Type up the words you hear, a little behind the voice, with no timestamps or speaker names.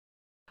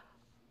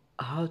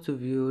How to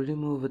view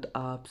removed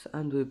apps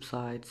and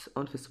websites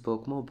on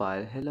Facebook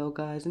Mobile. Hello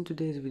guys, in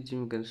today's video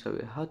I'm going to show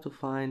you how to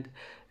find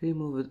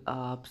removed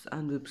apps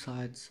and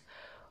websites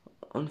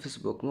on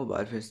Facebook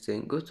Mobile. First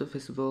thing, go to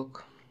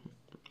Facebook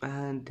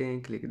and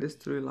then click this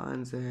three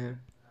lines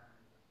there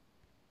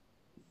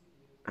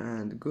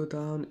and go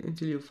down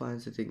until you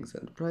find settings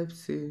and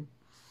privacy,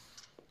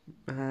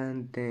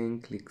 and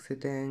then click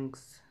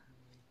settings,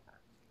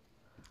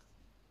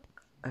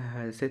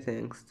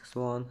 this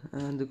one,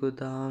 and go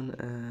down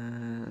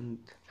and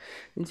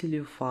until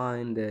you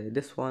find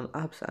this one,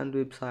 apps and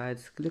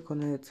websites. Click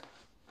on it,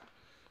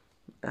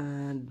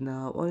 and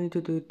now all you need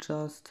to do is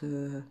just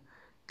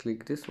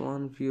click this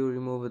one, view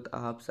removed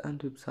apps and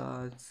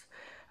websites.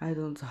 I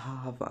don't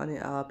have any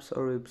apps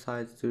or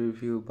websites to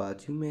review,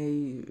 but you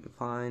may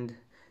find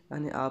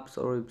any apps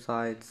or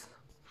websites.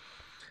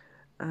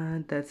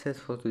 And that's it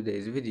for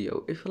today's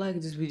video. If you like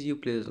this video,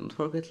 please don't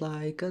forget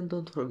like and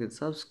don't forget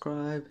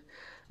subscribe,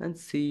 and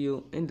see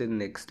you in the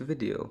next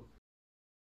video.